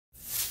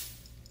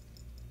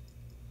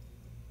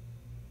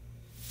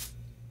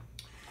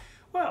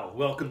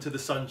welcome to the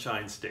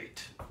Sunshine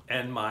State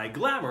and my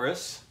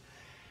glamorous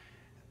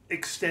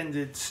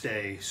extended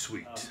stay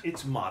suite.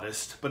 It's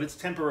modest, but it's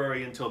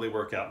temporary until they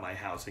work out my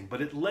housing.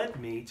 But it led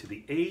me to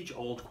the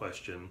age-old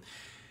question,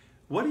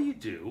 what do you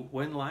do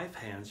when life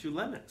hands you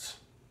lemons?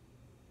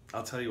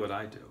 I'll tell you what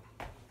I do.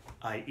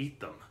 I eat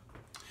them.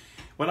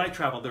 When I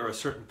travel, there are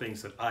certain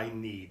things that I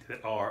need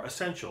that are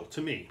essential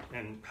to me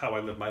and how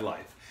I live my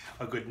life.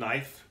 A good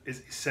knife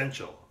is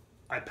essential.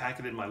 I pack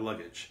it in my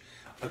luggage.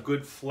 A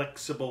good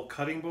flexible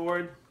cutting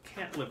board,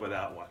 can't live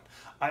without one.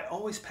 I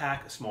always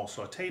pack a small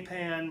saute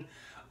pan,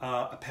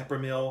 a pepper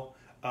mill,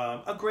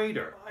 a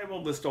grater. I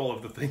won't list all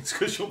of the things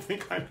because you'll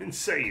think I'm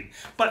insane.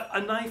 But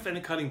a knife and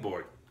a cutting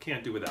board,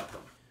 can't do without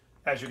them.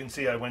 As you can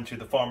see, I went to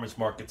the farmer's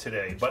market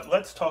today, but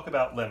let's talk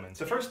about lemons.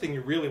 The first thing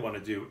you really want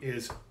to do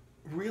is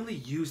really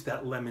use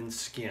that lemon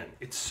skin.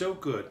 It's so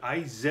good.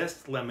 I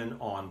zest lemon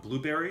on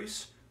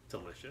blueberries.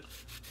 Delicious.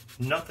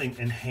 Nothing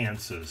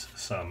enhances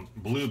some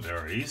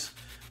blueberries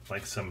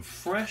like some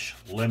fresh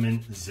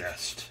lemon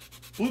zest.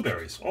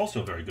 Blueberries,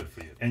 also very good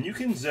for you. And you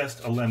can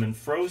zest a lemon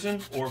frozen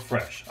or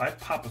fresh. I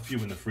pop a few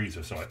in the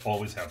freezer, so I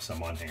always have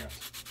some on hand.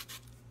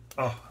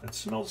 Oh, it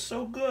smells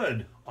so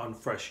good. On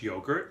fresh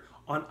yogurt,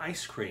 on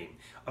ice cream.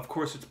 Of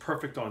course, it's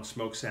perfect on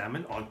smoked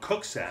salmon, on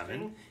cooked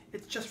salmon.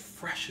 It just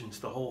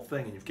freshens the whole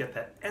thing, and you get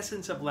that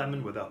essence of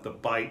lemon without the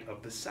bite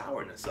of the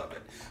sourness of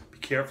it. Be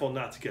careful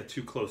not to get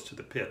too close to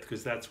the pith,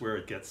 because that's where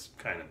it gets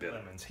kind of bitter.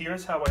 Lemons.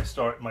 Here's how I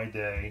start my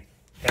day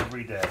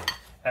every day.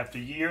 After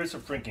years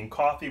of drinking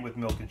coffee with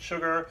milk and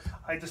sugar,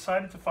 I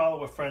decided to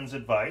follow a friend's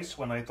advice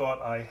when I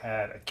thought I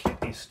had a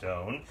kidney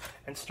stone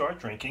and start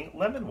drinking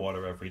lemon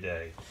water every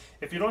day.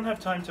 If you don't have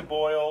time to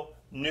boil,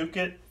 nuke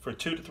it for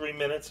 2 to 3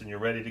 minutes and you're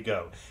ready to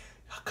go.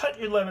 Cut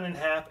your lemon in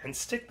half and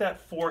stick that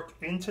fork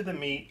into the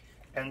meat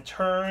and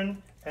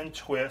turn and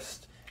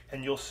twist,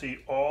 and you'll see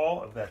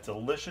all of that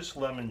delicious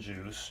lemon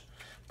juice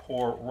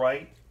pour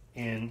right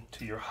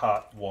into your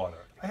hot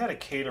water. I had a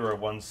caterer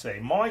once say,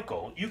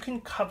 "Michael, you can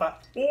cover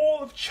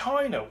all of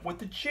China with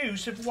the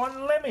juice of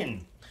 1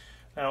 lemon."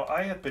 Now,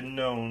 I have been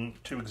known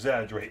to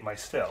exaggerate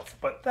myself,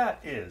 but that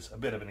is a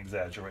bit of an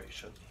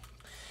exaggeration.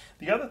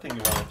 The other thing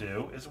you want to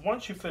do is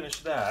once you finish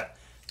that,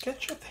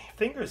 get your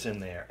fingers in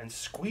there and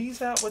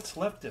squeeze out what's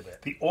left of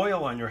it. The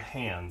oil on your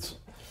hands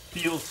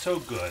feels so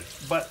good,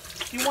 but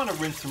you want to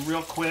rinse them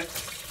real quick.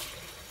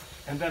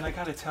 And then I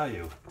got to tell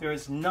you, there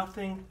is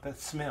nothing that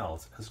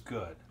smells as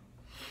good.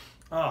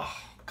 Oh,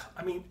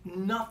 I mean,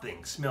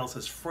 nothing smells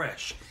as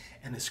fresh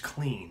and as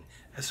clean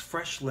as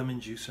fresh lemon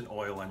juice and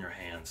oil on your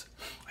hands.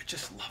 I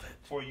just love it.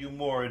 For you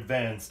more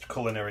advanced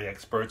culinary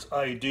experts,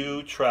 I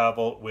do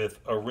travel with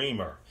a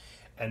reamer.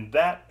 And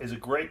that is a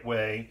great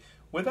way,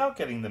 without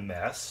getting the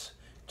mess,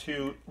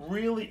 to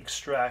really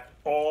extract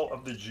all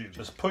of the juice.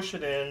 Just push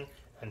it in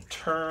and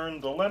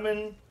turn the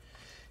lemon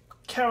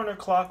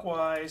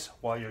counterclockwise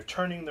while you're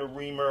turning the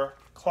reamer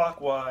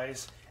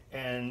clockwise,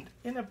 and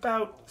in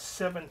about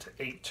 7 to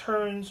 8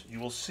 turns you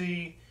will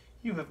see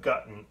you have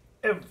gotten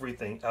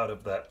everything out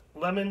of that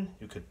lemon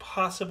you could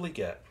possibly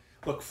get.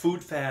 Look,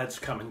 food fads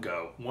come and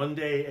go. One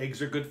day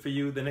eggs are good for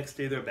you, the next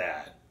day they're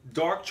bad.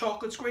 Dark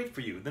chocolate's great for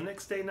you, the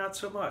next day not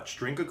so much.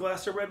 Drink a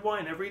glass of red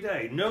wine every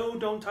day. No,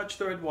 don't touch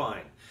the red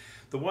wine.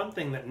 The one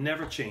thing that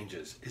never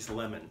changes is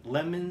lemon.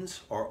 Lemons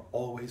are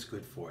always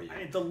good for you.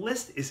 The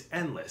list is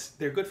endless.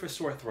 They're good for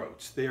sore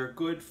throats. They're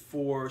good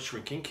for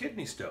shrinking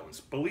kidney stones.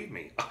 Believe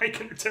me, I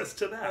can attest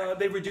to that.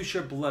 They reduce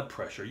your blood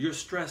pressure, your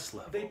stress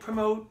level. They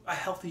promote a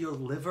healthier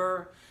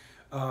liver.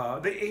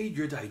 They aid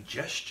your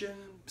digestion.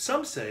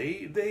 Some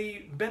say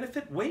they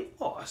benefit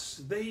weight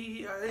loss.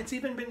 It's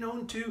even been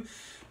known to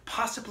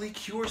possibly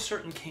cure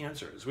certain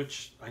cancers,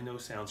 which I know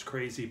sounds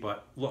crazy,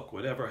 but look,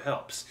 whatever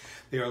helps.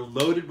 They are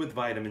loaded with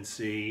vitamin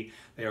C.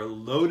 They are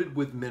loaded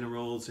with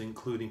minerals,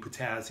 including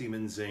potassium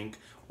and zinc.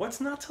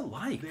 What's not to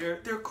like?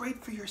 They're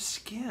great for your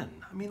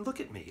skin. I mean, look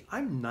at me.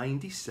 I'm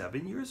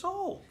 97 years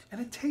old,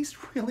 and it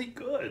tastes really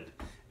good.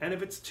 And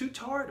if it's too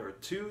tart or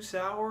too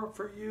sour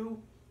for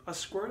you, a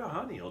squirt of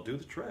honey will do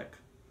the trick.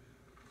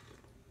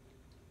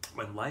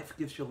 When life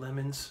gives you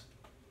lemons,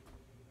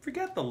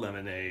 forget the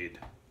lemonade.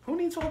 Who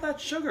needs all that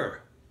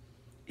sugar?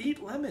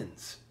 Eat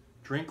lemons.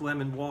 Drink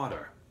lemon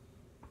water.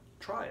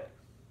 Try it.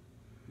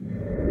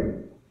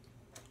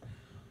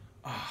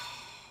 Oh,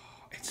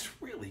 it's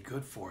really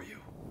good for you.